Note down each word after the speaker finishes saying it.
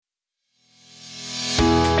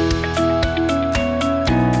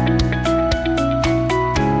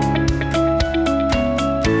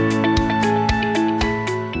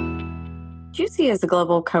is a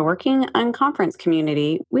global co-working and conference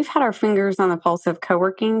community. We've had our fingers on the pulse of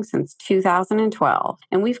co-working since 2012,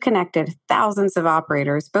 and we've connected thousands of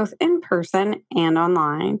operators, both in person and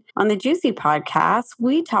online. On the Juicy podcast,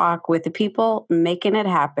 we talk with the people making it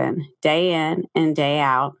happen day in and day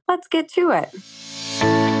out. Let's get to it.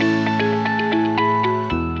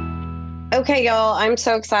 Okay, y'all, I'm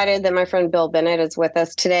so excited that my friend Bill Bennett is with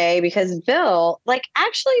us today because Bill,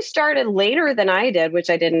 actually started later than I did, which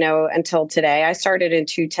I didn't know until today. I started in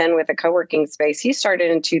 2010 with a co-working space. He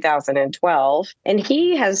started in 2012, and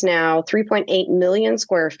he has now 3.8 million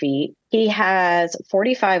square feet. He has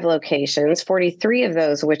 45 locations, 43 of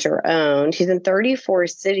those which are owned. He's in 34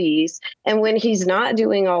 cities. And when he's not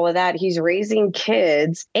doing all of that, he's raising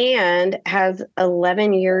kids and has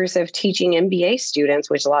 11 years of teaching MBA students,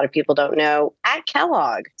 which a lot of people don't know, at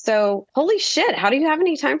Kellogg. So holy shit, how do you have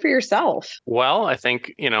any time for yourself? Well, I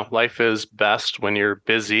think, life is best when you're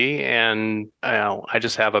busy. And I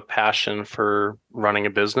just have a passion for running a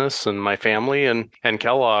business and my family and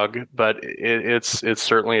Kellogg, but it's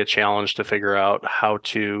certainly a challenge to figure out how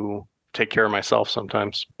to take care of myself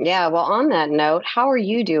sometimes. Yeah. Well, on that note, how are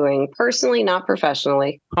you doing personally, not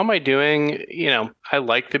professionally? How am I doing? I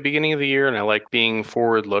like the beginning of the year and I like being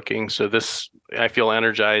forward looking. So I feel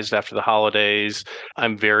energized after the holidays.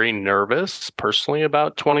 I'm very nervous personally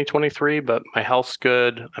about 2023, but my health's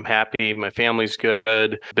good. I'm happy. My family's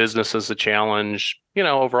good. Business is a challenge.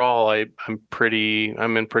 Overall, I'm in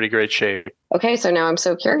pretty great shape. Okay, so now I'm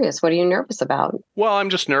so curious. What are you nervous about? Well, I'm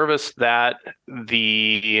just nervous that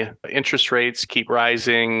the interest rates keep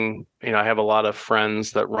rising. I have a lot of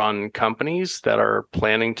friends that run companies that are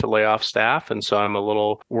planning to lay off staff. And so I'm a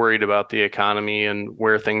little worried about the economy and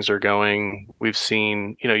where things are going. We've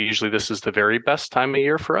seen, usually this is the very best time of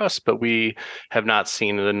year for us, but we have not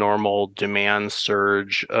seen the normal demand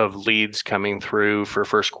surge of leads coming through for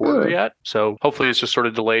first quarter yet. So hopefully it's just sort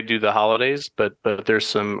of delayed due to the holidays, but there's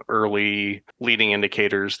some early leading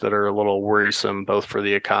indicators that are a little worrisome, both for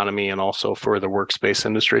the economy and also for the workspace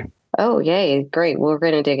industry. Oh, yay. Great. We're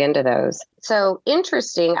going to dig into those. So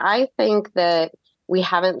interesting. I think that we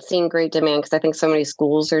haven't seen great demand because I think so many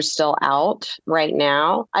schools are still out right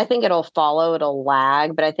now. I think it'll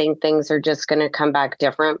lag, but I think things are just going to come back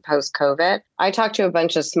different post-COVID. I talked to a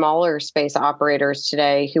bunch of smaller space operators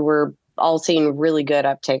today who were all seeing really good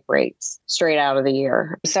uptake rates straight out of the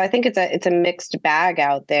year. So I think it's a mixed bag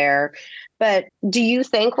out there. But do you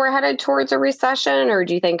think we're headed towards a recession or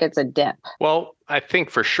do you think it's a dip? Well, I think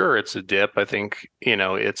for sure it's a dip. I think,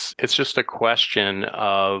 it's just a question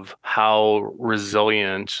of how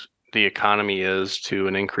resilient the economy is to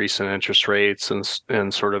an increase in interest rates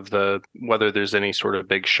and sort of whether there's any sort of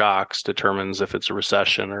big shocks determines if it's a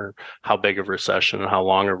recession or how big of a recession and how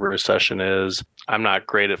long of a recession is. I'm not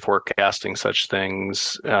great at forecasting such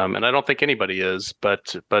things, and I don't think anybody is.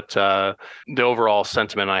 But the overall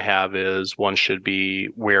sentiment I have is one should be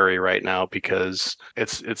wary right now because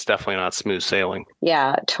it's definitely not smooth sailing.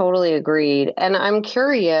 Yeah, totally agreed. And I'm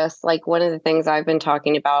curious, one of the things I've been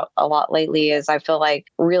talking about a lot lately is I feel like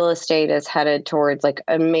real estate is headed towards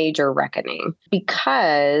a major reckoning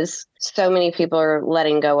because so many people are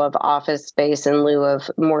letting go of office space in lieu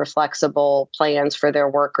of more flexible plans for their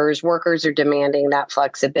workers. Workers are demanding that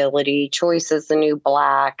flexibility. Choice is the new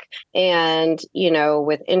black. And,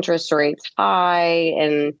 with interest rates high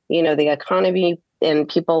and, the economy and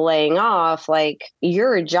people laying off,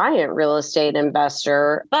 you're a giant real estate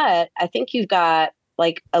investor, but I think you've got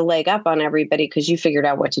a leg up on everybody because you figured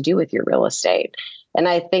out what to do with your real estate. And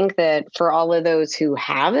I think that for all of those who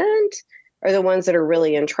haven't are the ones that are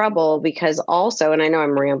really in trouble because also, and I know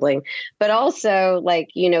I'm rambling, but also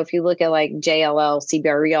if you look at JLL,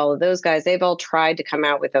 CBRE, all of those guys, they've all tried to come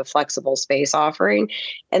out with a flexible space offering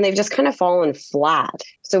and they've just kind of fallen flat.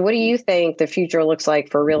 So what do you think the future looks like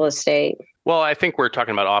for real estate? Well, I think we're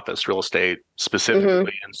talking about office real estate specifically. Mm-hmm.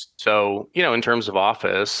 And so, in terms of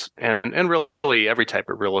office and really every type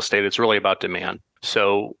of real estate, it's really about demand.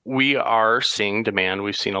 So we are seeing demand.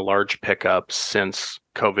 We've seen a large pickup since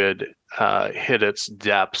COVID hit its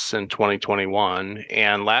depths in 2021.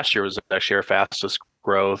 And last year was actually our fastest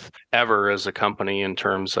growth ever as a company in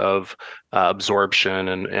terms of absorption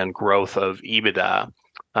and growth of EBITDA.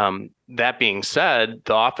 That being said,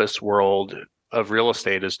 the office world of real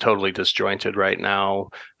estate is totally disjointed right now.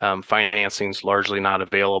 Financing is largely not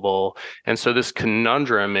available. And so this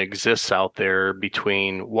conundrum exists out there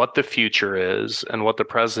between what the future is and what the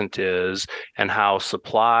present is and how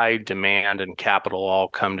supply, demand, and capital all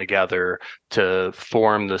come together to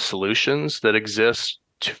form the solutions that exist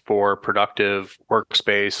for productive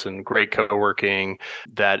workspace and great co-working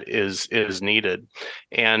that is needed.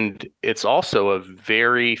 And it's also a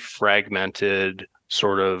very fragmented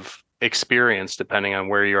sort of experience depending on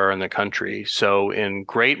where you are in the country. So in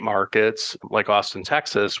great markets like Austin,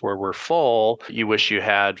 Texas, where we're full, you wish you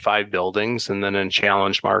had 5 buildings. And then in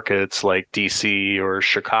challenge markets like DC or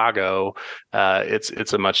Chicago,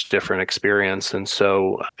 it's a much different experience. And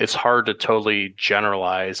so it's hard to totally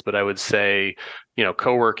generalize, but I would say,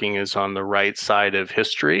 co-working is on the right side of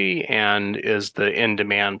history and is the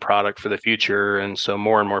in-demand product for the future. And so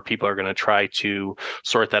more and more people are going to try to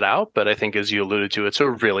sort that out. But I think, as you alluded to, it's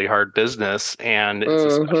a really hard business and it's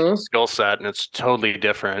a special skill set, and it's totally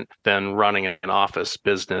different than running an office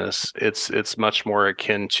business. It's much more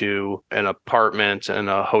akin to an apartment and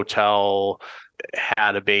a hotel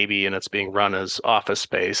had a baby and it's being run as office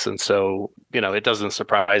space. And so, it doesn't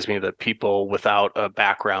surprise me that people without a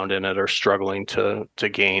background in it are struggling to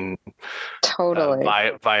gain totally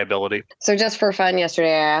viability. So just for fun,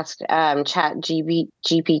 yesterday I asked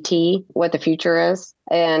GPT what the future is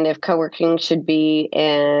and if co-working should be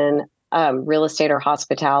in real estate or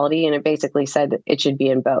hospitality. And it basically said that it should be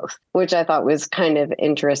in both, which I thought was kind of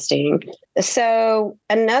interesting. So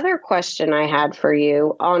another question I had for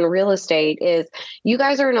you on real estate is you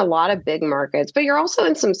guys are in a lot of big markets, but you're also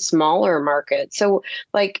in some smaller markets. So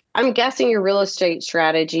I'm guessing your real estate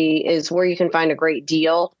strategy is where you can find a great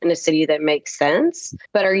deal in a city that makes sense.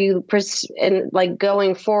 But are you,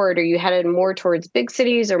 going forward, are you headed more towards big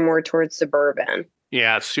cities or more towards suburban?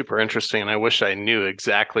 Yeah, it's super interesting. And I wish I knew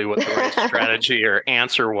exactly what the right strategy or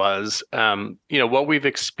answer was. What we've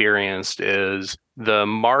experienced is the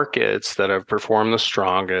markets that have performed the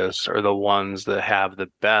strongest are the ones that have the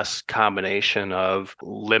best combination of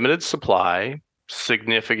limited supply,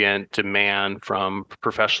 significant demand from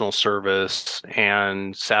professional service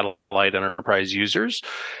and satellite enterprise users,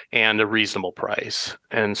 and a reasonable price.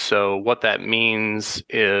 And so what that means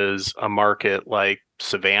is a market like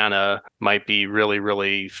Savannah might be really,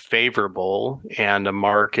 really favorable, and a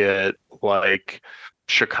market like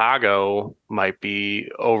Chicago might be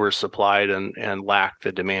oversupplied and lack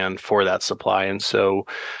the demand for that supply. And so,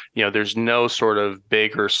 there's no sort of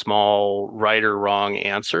big or small right or wrong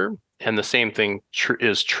answer. And the same thing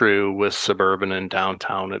is true with suburban and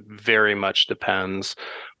downtown. It very much depends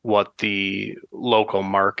what the local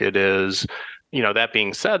market is. That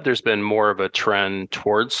being said, there's been more of a trend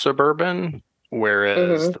towards suburban,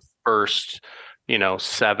 whereas the first,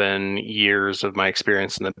 7 years of my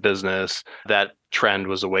experience in the business, that trend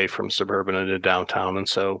was away from suburban into downtown. And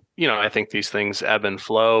so, I think these things ebb and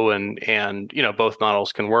flow, and both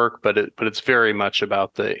models can work, but it's very much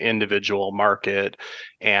about the individual market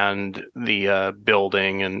and the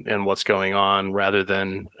building and what's going on, rather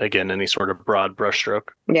than, again, any sort of broad brushstroke.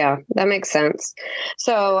 Yeah, that makes sense.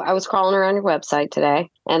 So I was crawling around your website today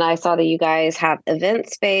and I saw that you guys have event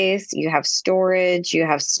space, you have storage, you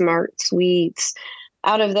have smart suites.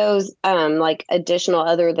 Out of those, additional,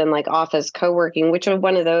 other than office co-working, which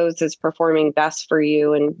one of those is performing best for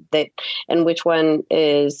you, and which one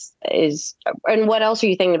is, and what else are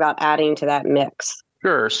you thinking about adding to that mix?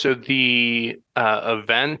 Sure. So the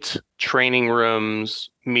event, training rooms,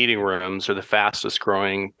 meeting rooms are the fastest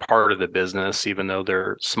growing part of the business, even though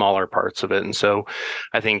they're smaller parts of it. And so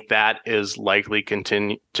I think that is likely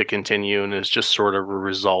to continue and is just sort of a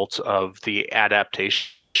result of the adaptation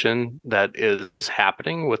that is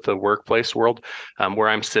happening with the workplace world. Where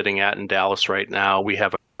I'm sitting at in Dallas right now, we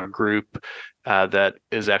have a group that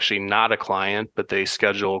is actually not a client, but they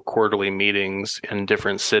schedule quarterly meetings in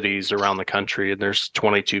different cities around the country. And there's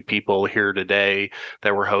 22 people here today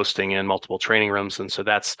that we're hosting in multiple training rooms. And so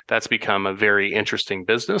that's become a very interesting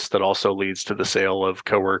business that also leads to the sale of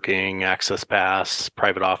co-working, access pass,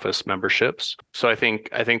 private office memberships. So I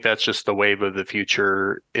think that's just the wave of the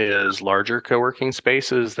future, is larger co-working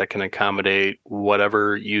spaces that can accommodate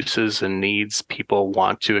whatever uses and needs people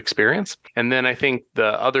want to experience. And then I think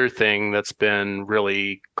the other thing that's been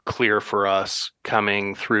really clear for us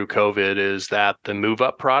coming through COVID is that the move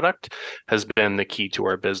up product has been the key to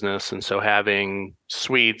our business. And so having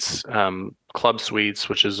suites, club suites,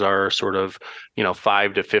 which is our sort of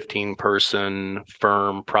 5 to 15 person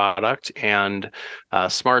firm product, and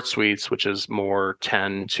smart suites, which is more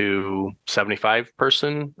 10 to 75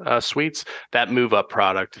 person suites. That move up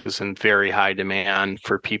product is in very high demand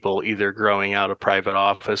for people either growing out of private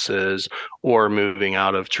offices or moving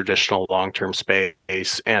out of traditional long-term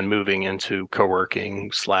space and moving into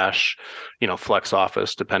co-working / flex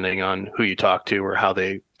office, depending on who you talk to or how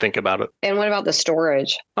they think about it. And what about the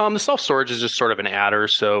storage? The self-storage is just sort of an adder.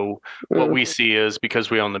 So what we see is because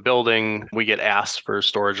we own the building, we get asked for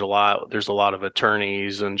storage a lot. There's a lot of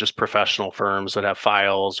attorneys and just professional firms that have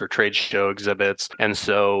files or trade show exhibits. And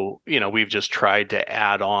so, we've just tried to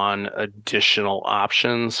add on additional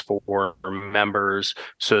options for members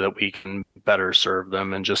so that we can better serve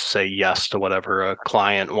them and just say yes to whatever a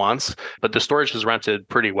client wants. But the storage is rented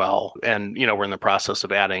pretty well. And, we're in the process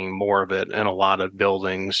of adding more of it in a lot of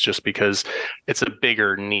buildings just because it's a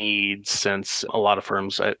bigger need, since a lot of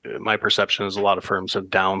firms, my perception is a lot of firms have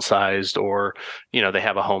downsized, or, they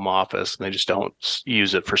have a home office and they just don't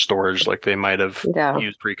use it for storage like they might have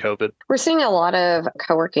used pre-COVID. We're seeing a lot of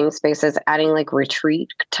co-working spaces adding like retreat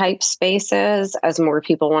type spaces as more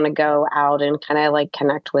people want to go out and kind of like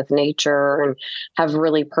connect with nature and have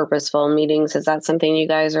really purposeful meetings. Is that something you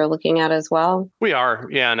guys are looking at as well? We are.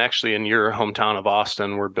 Yeah. And actually in your hometown of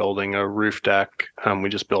Austin, we're building a roof deck. We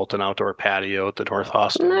just built an outdoor patio at the North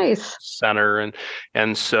Austin Center.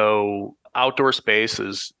 And so outdoor space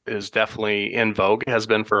is definitely in vogue, has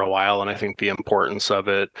been for a while. And I think the importance of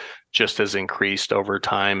it just has increased over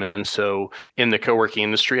time. And so in the co-working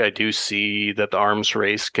industry, I do see that the arms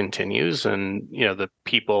race continues, and, the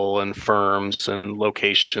people and firms and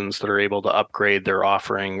locations that are able to upgrade their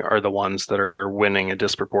offering are the ones that are winning a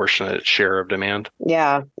disproportionate share of demand.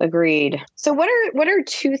 Yeah, agreed. So what are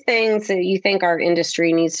two things that you think our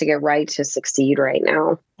industry needs to get right to succeed right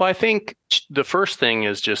now? Well, I think the first thing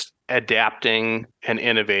is just adapting and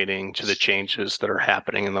innovating to the changes that are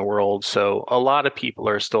happening in the world. So a lot of people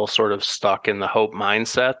are still sort of stuck in the hope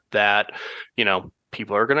mindset that,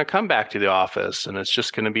 people are going to come back to the office and it's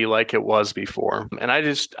just going to be like it was before. And I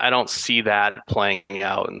don't see that playing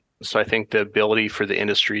out. And so I think the ability for the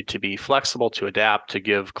industry to be flexible, to adapt, to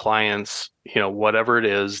give clients, whatever it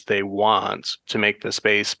is they want to make the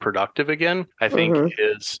space productive again, I think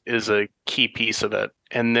is a key piece of it.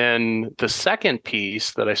 And then the second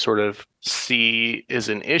piece that I sort of see is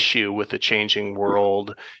an issue with the changing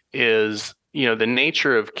world is, the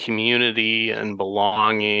nature of community and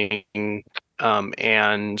belonging,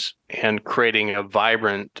 and creating a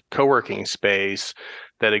vibrant co-working space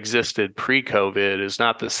that existed pre-COVID is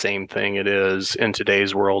not the same thing it is in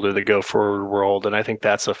today's world or the go-forward world. And I think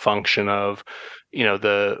that's a function of,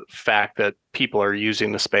 the fact that people are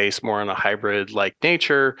using the space more in a hybrid-like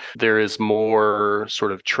nature. There is more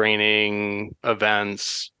sort of training,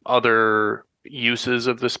 events, other uses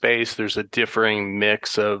of the space. There's a differing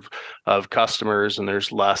mix of customers, and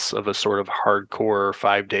there's less of a sort of hardcore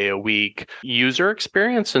 5-day-a-week user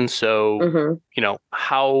experience. And so,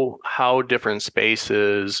 how different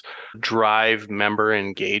spaces drive member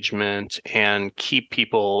engagement and keep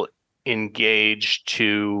people engaged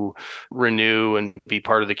to renew and be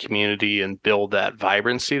part of the community and build that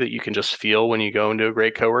vibrancy that you can just feel when you go into a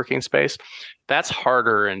great co-working space, that's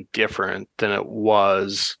harder and different than it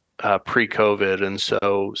was pre-COVID. And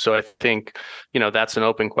so I think, that's an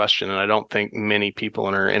open question. And I don't think many people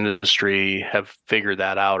in our industry have figured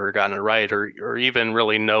that out or gotten it right, or even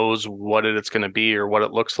really knows what it's going to be or what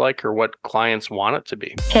it looks like or what clients want it to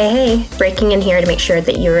be. Hey, breaking in here to make sure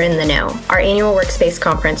that you're in the know. Our annual workspace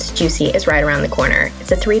conference, GCUC, is right around the corner.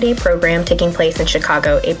 It's a 3-day program taking place in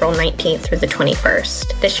Chicago, April 19th through the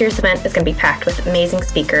 21st. This year's event is going to be packed with amazing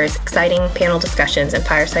speakers, exciting panel discussions, and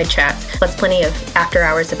fireside chats, plus plenty of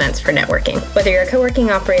after-hours events for networking. Whether you're a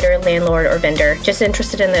co-working operator, landlord, or vendor, just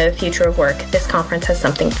interested in the future of work, this conference has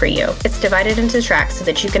something for you. It's divided into tracks so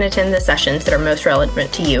that you can attend the sessions that are most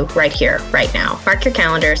relevant to you right here, right now. Mark your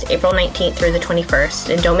calendars, April 19th through the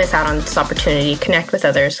 21st, and don't miss out on this opportunity. Connect with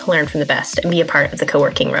others, learn from the best, and be a part of the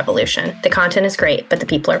co-working revolution. The content is great, but the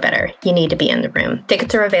people are better. You need to be in the room.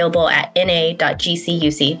 Tickets are available at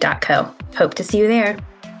na.gcuc.co. Hope to see you there.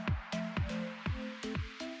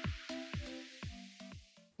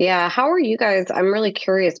 Yeah. How are you guys? I'm really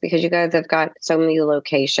curious because you guys have got so many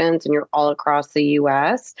locations and you're all across the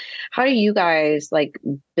US. How do you guys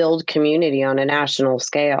build community on a national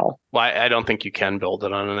scale? Well, I don't think you can build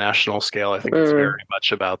it on a national scale. I think it's very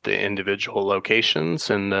much about the individual locations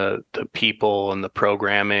and the people and the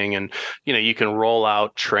programming. And, you can roll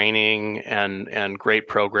out training and great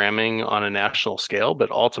programming on a national scale, but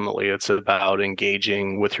ultimately it's about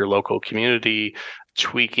engaging with your local community,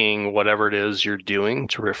 tweaking whatever it is you're doing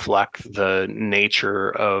to reflect the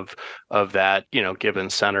nature of that, given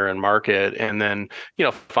center and market. And then,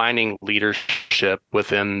 finding leadership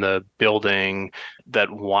within the building that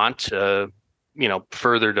want to,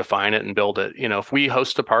 further define it and build it. If we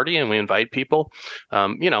host a party and we invite people, a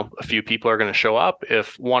few people are going to show up.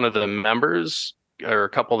 If one of the members or a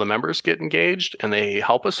couple of the members get engaged and they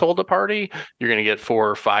help us hold a party, you're going to get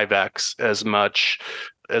 4 or 5x as much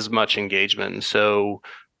as much engagement. And so,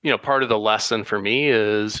 part of the lesson for me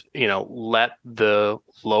is, let the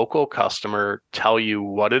local customer tell you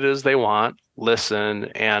what it is they want, listen,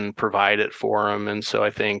 and provide it for them. And so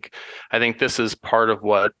I think this is part of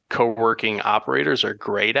what co-working operators are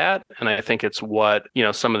great at. And I think it's what,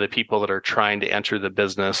 some of the people that are trying to enter the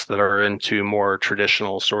business that are into more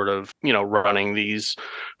traditional sort of, running these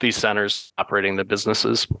centers, operating the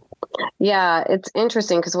businesses. Yeah, it's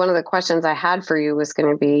interesting because one of the questions I had for you was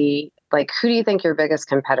going to be like, who do you think your biggest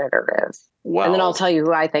competitor is? Well, and then I'll tell you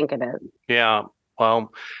who I think it is. Yeah.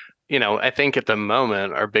 Well, I think at the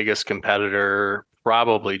moment, our biggest competitor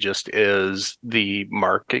probably just is the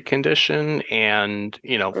market condition and,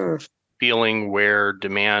 feeling where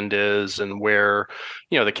demand is and where,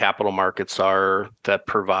 the capital markets are that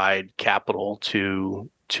provide capital to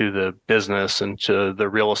the business and to the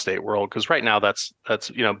real estate world. Because right now that's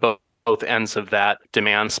both ends of that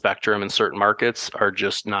demand spectrum in certain markets are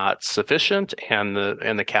just not sufficient, and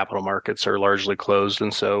the capital markets are largely closed.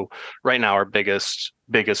 And so right now our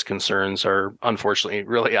biggest concerns are unfortunately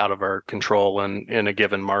really out of our control in a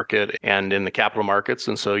given market and in the capital markets.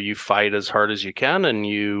 And so you fight as hard as you can and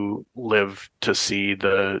you live to see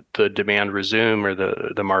the demand resume or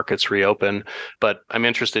the markets reopen. But I'm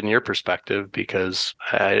interested in your perspective because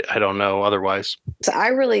I don't know otherwise. So I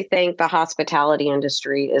really think the hospitality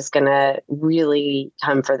industry is going to really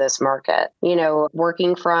come for this market.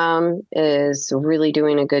 Working From is really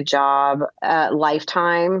doing a good job.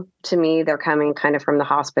 Lifetime, to me, they're coming kind of from the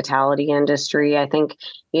hospitality industry. I think,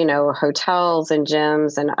 hotels and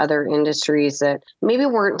gyms and other industries that maybe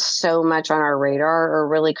weren't so much on our radar are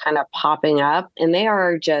really kind of popping up. And they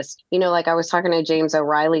are just, like I was talking to James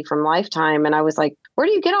O'Reilly from Lifetime, and I was like, where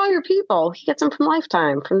do you get all your people? He gets them from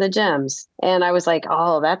Lifetime, from the gyms. And I was like,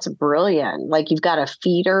 oh, that's brilliant. Like you've got a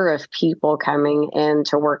feeder of people coming in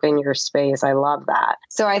to work in your space. I love that.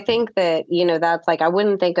 So I think that, that's like, I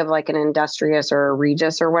wouldn't think of like an Industrious or a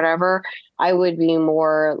Regis or whatever. I would be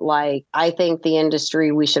more like, I think the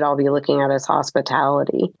industry we should all be looking at is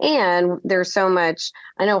hospitality. And there's so much,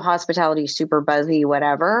 I know hospitality is super buzzy,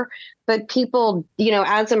 whatever, but people,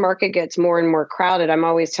 as the market gets more and more crowded, I'm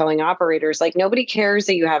always telling operators, like, nobody cares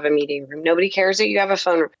that you have a meeting room. Nobody cares that you have a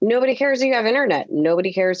phone room. Nobody cares that you have internet.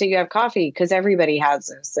 Nobody cares that you have coffee, because everybody has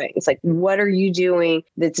those things. Like, what are you doing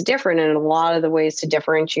that's different? And a lot of the ways to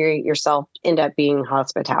differentiate yourself end up being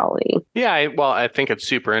hospitality. Yeah, I think it's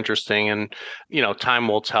super interesting. And, time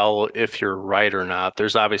will tell if you're right or not.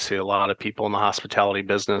 There's obviously a lot of people in the hospitality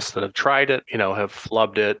business that have tried it, have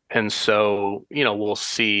flubbed it. And so, we'll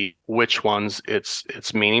see which ones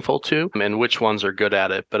it's meaningful to and which ones are good at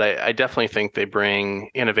it. But I definitely think they bring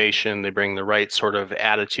innovation, they bring the right sort of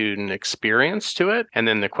attitude and experience to it. And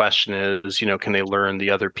then the question is, can they learn the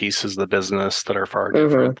other pieces of the business that are far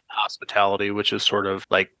different than hospitality, which is sort of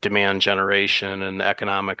like demand generation and the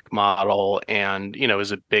economic model. And,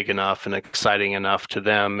 is it big enough and exciting enough to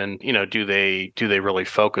them? And, do they really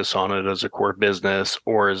focus on it as a core business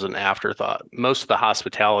or as an afterthought? Most of the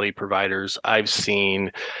hospitality providers I've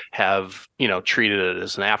seen have, treated it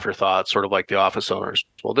as an afterthought, sort of like the office owners.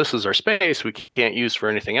 Well, this is our space we can't use for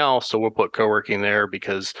anything else, so we'll put co-working there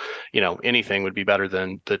because, anything would be better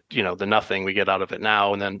than the nothing we get out of it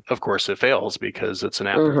now. And then, of course, it fails because it's an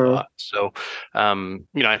afterthought. So,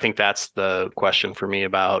 I think that's the question for me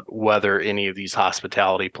about whether any of these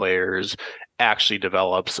hospitality players actually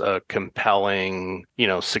develops a compelling,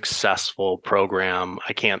 successful program.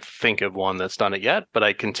 I can't think of one that's done it yet, but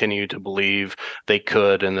I continue to believe they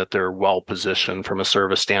could, and that they're well positioned from a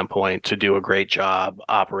service standpoint to do a great job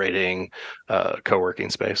operating a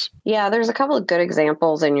co-working space. Yeah, there's a couple of good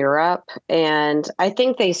examples in Europe. And I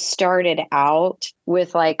think they started out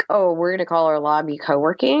with like, oh, we're going to call our lobby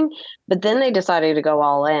co-working, but then they decided to go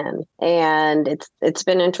all in. And it's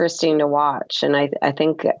been interesting to watch. And I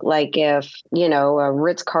think like if, a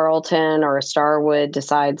Ritz-Carlton or a Starwood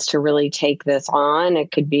decides to really take this on,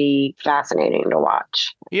 it could be fascinating to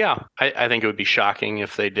watch. Yeah, I think it would be shocking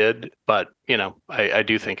if they did, but I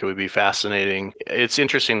do think it would be fascinating. It's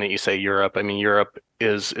interesting that you say Europe. I mean, Europe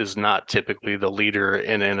is not typically the leader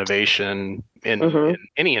in innovation in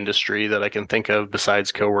any industry that I can think of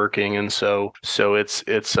besides co-working. And so it's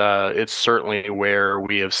certainly where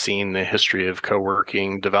we have seen the history of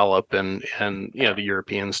co-working develop, and the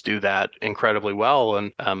Europeans do that incredibly well.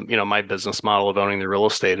 And my business model of owning the real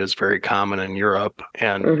estate is very common in Europe,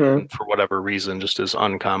 and for whatever reason just is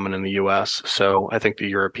uncommon in the US. So I think the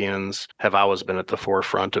Europeans have always been at the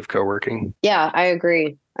forefront of co-working. Yeah, I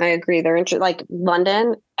agree. I agree. They're like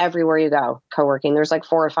London, everywhere you go, co-working. There's like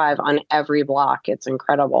 4 or 5 on every block. It's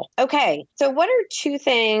incredible. Okay. So what are 2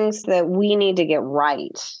 things that we need to get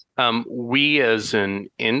right? We as an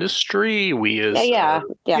industry,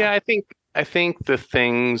 I think the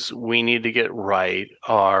things we need to get right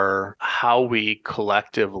are how we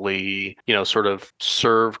collectively, sort of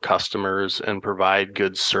serve customers and provide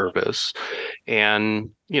good service.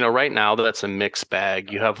 And, right now that's a mixed bag.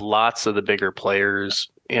 You have lots of the bigger players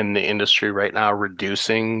in the industry right now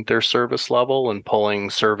reducing their service level and pulling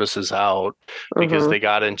services out because they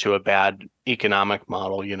got into a bad economic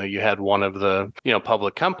model. You had one of the,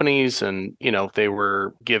 public companies and, they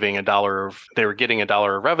were getting $1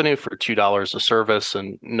 of revenue for $2 of service,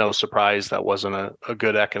 and no surprise that wasn't a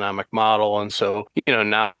good economic model. And so,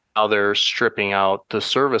 now they're stripping out the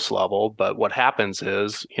service level. But what happens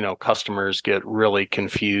is, customers get really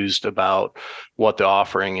confused about what the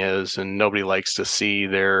offering is, and nobody likes to see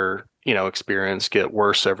their, experience get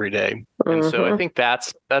worse every day. And so I think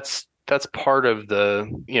that's part of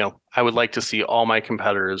the, I would like to see all my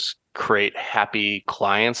competitors create happy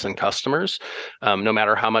clients and customers, no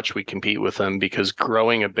matter how much we compete with them, because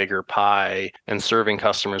growing a bigger pie and serving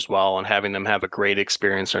customers well and having them have a great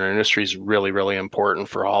experience in our industry is really, really important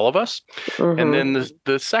for all of us. And then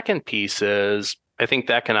the second piece is, I think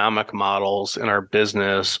the economic models in our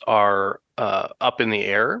business are up in the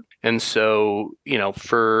air. And so,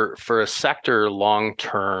 for a sector long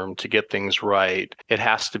term to get things right, it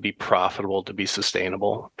has to be profitable to be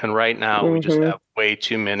sustainable. And right now, we just have way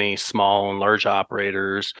too many small and large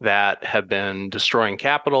operators that have been destroying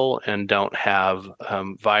capital and don't have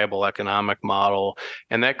viable economic model.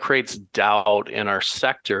 And that creates doubt in our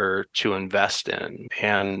sector to invest in,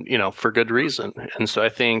 and, for good reason. And so I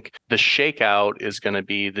think the shakeout is going to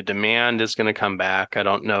be, the demand is going to come back. I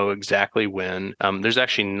don't know exactly when. There's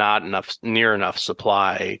actually not near enough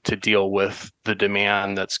supply to deal with the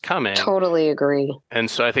demand that's coming. Totally agree.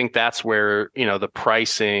 And so I think that's where, the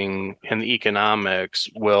pricing and the economics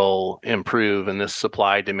will improve, and this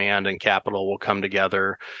supply, demand, and capital will come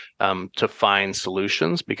together to find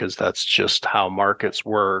solutions, because that's just how markets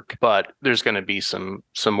work. But there's going to be some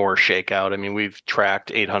more shakeout. I mean, we've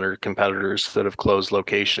tracked 800 competitors that have closed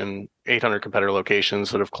 800 competitor locations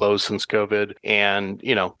that have closed since COVID. And,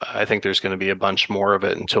 I think there's going to be a bunch more of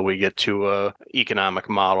it until we get to a economic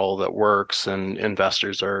model that works and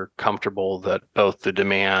investors are comfortable that both the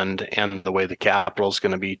demand and the way the capital is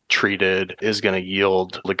going to be treated is going to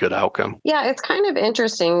yield a good outcome. Yeah, it's kind of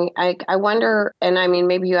interesting. I wonder, and I mean,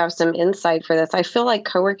 maybe you have some insight for this. I feel like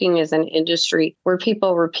co-working is an industry where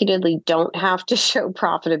people repeatedly don't have to show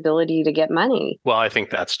profitability to get money. Well, I think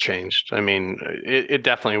that's changed. I mean, it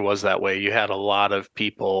definitely was that way. You had a lot of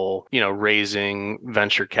people, raising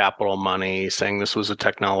venture capital money, saying this was a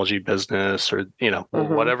technology business, or,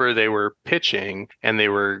 whatever they were pitching, and they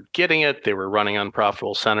were getting it. They were running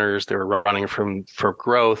unprofitable centers. They were running for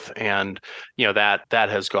growth. And, that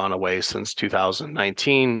has gone away since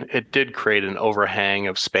 2019. It did create an overhang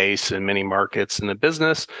of space in many markets in the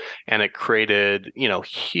business, and it created,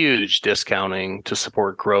 huge discounting to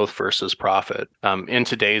support growth versus profit. In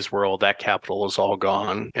today's world, that capital is all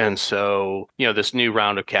gone. And so, this new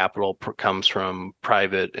round of capital comes from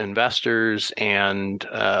private investors and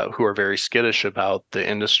who are very skittish about the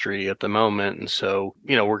industry at the moment. And so,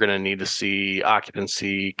 we're going to need to see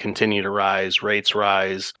occupancy continue to rise, rates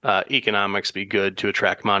rise, economics be good to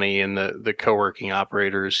attract money, and the co-working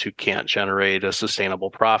operators who can't generate a sustainable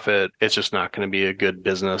profit, it's just not going to be a good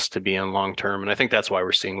business to be in long term. And I think that's why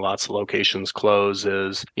we're seeing lots of locations close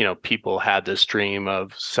is, people had this dream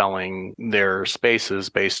of selling their spaces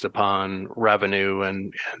based upon revenue,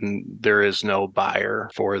 and there is no buyer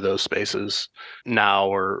for those spaces now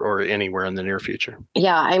or anywhere in the near future.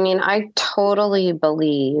 Yeah, I mean, I totally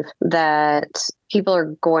believe that people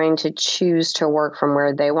are going to choose to work from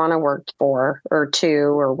where they want to work for or to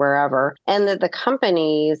or wherever. And that the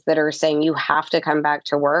companies that are saying you have to come back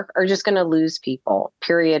to work are just going to lose people,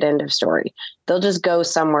 period, end of story. They'll just go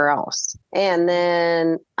somewhere else. And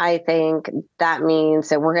then I think that means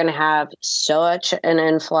that we're going to have such an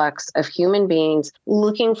influx of human beings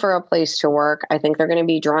looking for a place to work. I think they're going to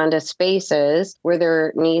be drawn to spaces where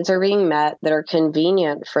their needs are being met, that are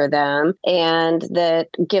convenient for them, and that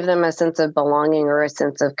give them a sense of belonging belonging or a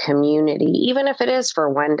sense of community, even if it is for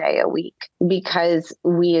one day a week, because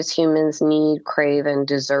we as humans need, crave, and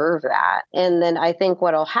deserve that. And then I think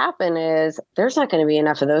what'll happen is there's not going to be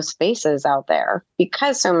enough of those spaces out there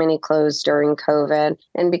because so many closed during COVID.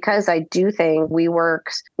 And because I do think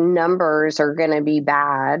WeWork's numbers are going to be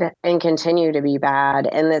bad and continue to be bad,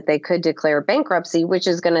 and that they could declare bankruptcy, which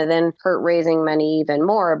is going to then hurt raising money even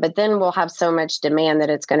more. But then we'll have so much demand that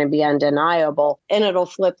it's going to be undeniable. And it'll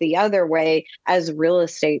flip the other way as real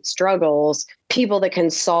estate struggles. People that can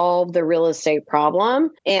solve the real estate problem,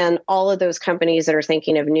 and all of those companies that are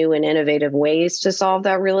thinking of new and innovative ways to solve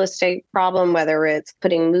that real estate problem, whether it's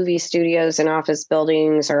putting movie studios in office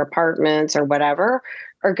buildings or apartments or whatever,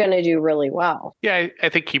 are going to do really well. Yeah, I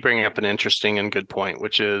think you bring up an interesting and good point,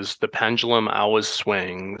 which is the pendulum always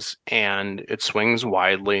swings, and it swings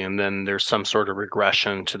widely, and then there's some sort of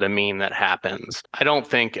regression to the mean that happens. I don't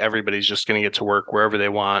think everybody's just going to get to work wherever they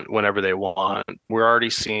want, whenever they want. We're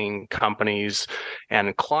already seeing companies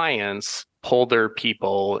and clients pull their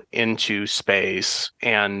people into space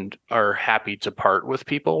and are happy to part with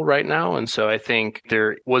people right now. And so I think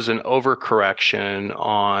there was an overcorrection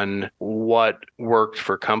on what worked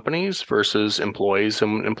for companies versus employees.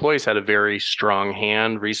 And employees had a very strong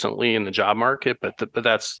hand recently in the job market, but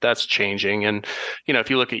that's changing. And, if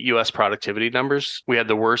you look at U.S. productivity numbers, we had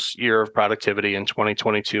the worst year of productivity in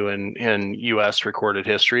 2022 in U.S. recorded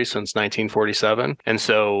history since 1947. And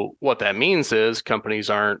so what that means is companies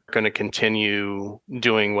aren't going to continue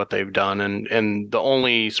doing what they've done. And the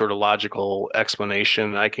only sort of logical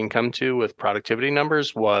explanation I can come to with productivity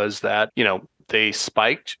numbers was that, they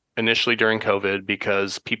spiked initially during COVID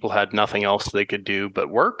because people had nothing else they could do but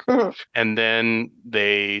work. Mm-hmm. And then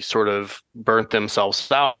they sort of burnt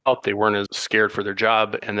themselves out. They weren't as scared for their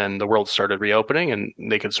job. And then the world started reopening and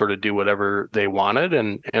they could sort of do whatever they wanted.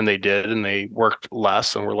 And they did, and they worked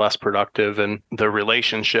less and were less productive. And the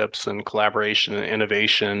relationships and collaboration and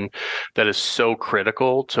innovation that is so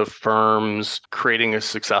critical to firms creating a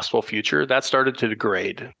successful future, that started to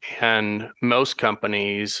degrade. And most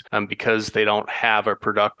companies, because they don't have a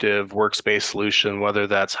productive workspace solution, whether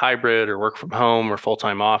that's hybrid or work from home or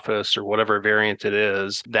full-time office or whatever variant it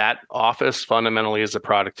is, that office fundamentally is a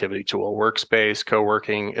productivity tool. Workspace,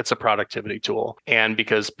 coworking, it's a productivity tool. And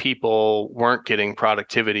because people weren't getting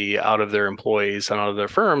productivity out of their employees and out of their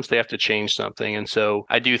firms, they have to change something. And so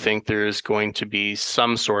I do think there's going to be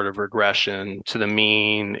some sort of regression to the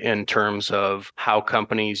mean in terms of how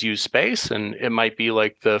companies use space. And it might be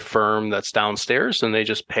like the firm that's downstairs and they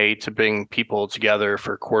just pay to bring people together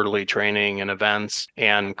for quarterly training and events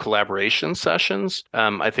and collaboration sessions.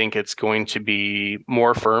 I think it's going to be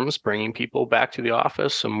more firms bringing people back to the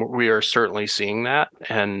office, and we are certainly seeing that,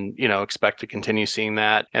 and expect to continue seeing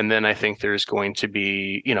that. And then I think there's going to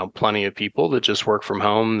be plenty of people that just work from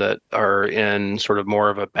home that are in sort of more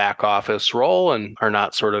of a back office role and are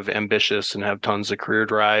not sort of ambitious and have tons of career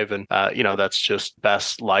drive, and that's just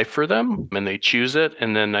best life for them, and they choose it.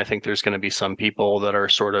 And then I think there's going to be some people that are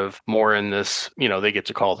sort of more in this, they get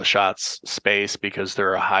to call the shots space because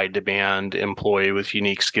they're a high demand employee with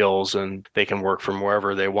unique skills and they can work from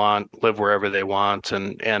wherever they want, live wherever they want.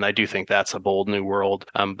 And I do think that's a bold new world.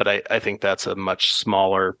 But I think that's a much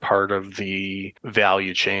smaller part of the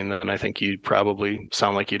value chain than I think you probably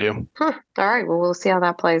sound like you do. All right. Well, we'll see how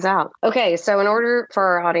that plays out. Okay. So in order for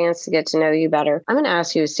our audience to get to know you better, I'm going to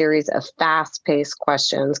ask you a series of fast-paced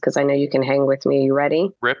questions because I know you can hang with me. You ready?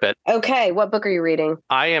 Rip it. Okay. What book are you reading?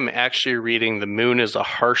 I am actually reading The Moon is a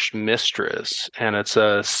Harsh Mistress, and it's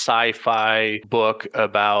a sci-fi book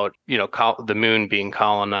about, the moon being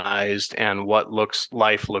colonized and what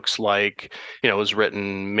life looks like. It was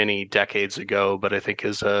written many decades ago, but I think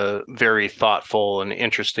is a very thoughtful and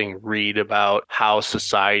interesting read about how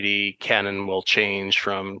society can and will change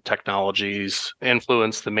from technology's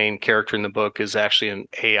influence. The main character in the book is actually an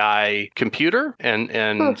AI computer.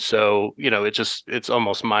 And so, it's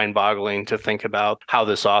almost mind-boggling to think about how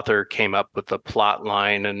this author came up with the plot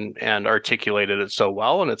line and articulated it so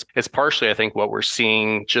well. And it's partially, I think, what we're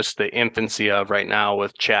seeing just the infancy of right now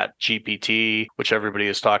with Chat GPT, which everybody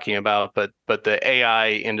is talking about. But the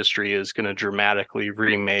AI industry is going to dramatically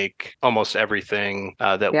remake almost everything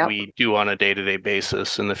that we do on a day-to-day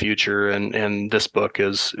basis in the future. And this book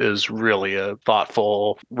is really a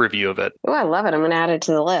thoughtful review of it. Oh, I love it. I'm going to add it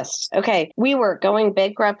to the list. Okay. WeWork, going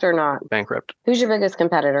bankrupt or not? Bankrupt. Who's your biggest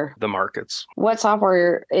competitor? The markets. What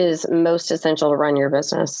software is most essential to run your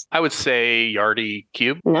business? I would say Yardi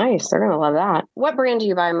Cube. Nice. They're going to love that. What brand do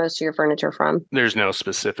you buy most of your furniture from? There's no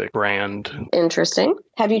specific brand. Interesting.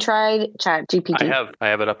 Have you tried ChatGPT? I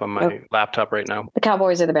have it up on my laptop right now. The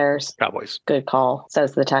Cowboys or the Bears? Cowboys. Good call,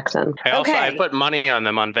 says the Texan. I put money on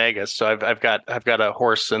them on Vegas, so I've got a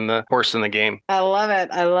horse in the game. I love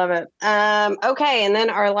it. Okay, and then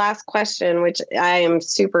our last question, which I am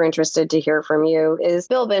super interested to hear from you, is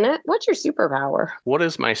Bill Bennett. What's your superpower? What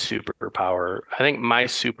is my superpower? I think my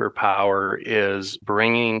superpower is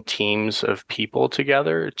bringing teams of people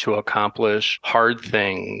together to accomplish hard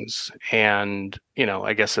things. And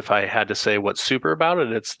I guess if I had to say what's super about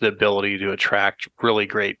it, it's the ability to attract really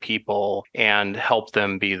great people and help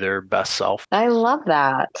them be their best self. I love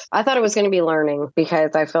that. I thought it was going to be learning,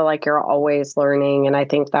 because I feel like you're always learning. And I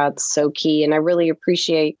think that's so key. And I really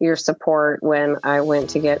appreciate your support when I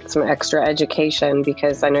went to get some extra education,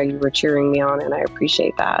 because I know you were cheering me on, and I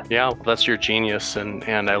appreciate that. Yeah, well, that's your genius, and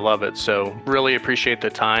I love it. So really appreciate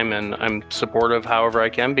the time, and I'm supportive however I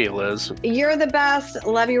can be, Liz. You're the best.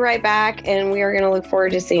 Love you right back. And we are going to look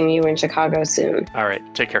forward to seeing you in Chicago soon. All right.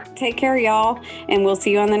 Take care. Take care, y'all. And we'll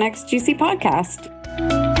see you on the next Juicy podcast.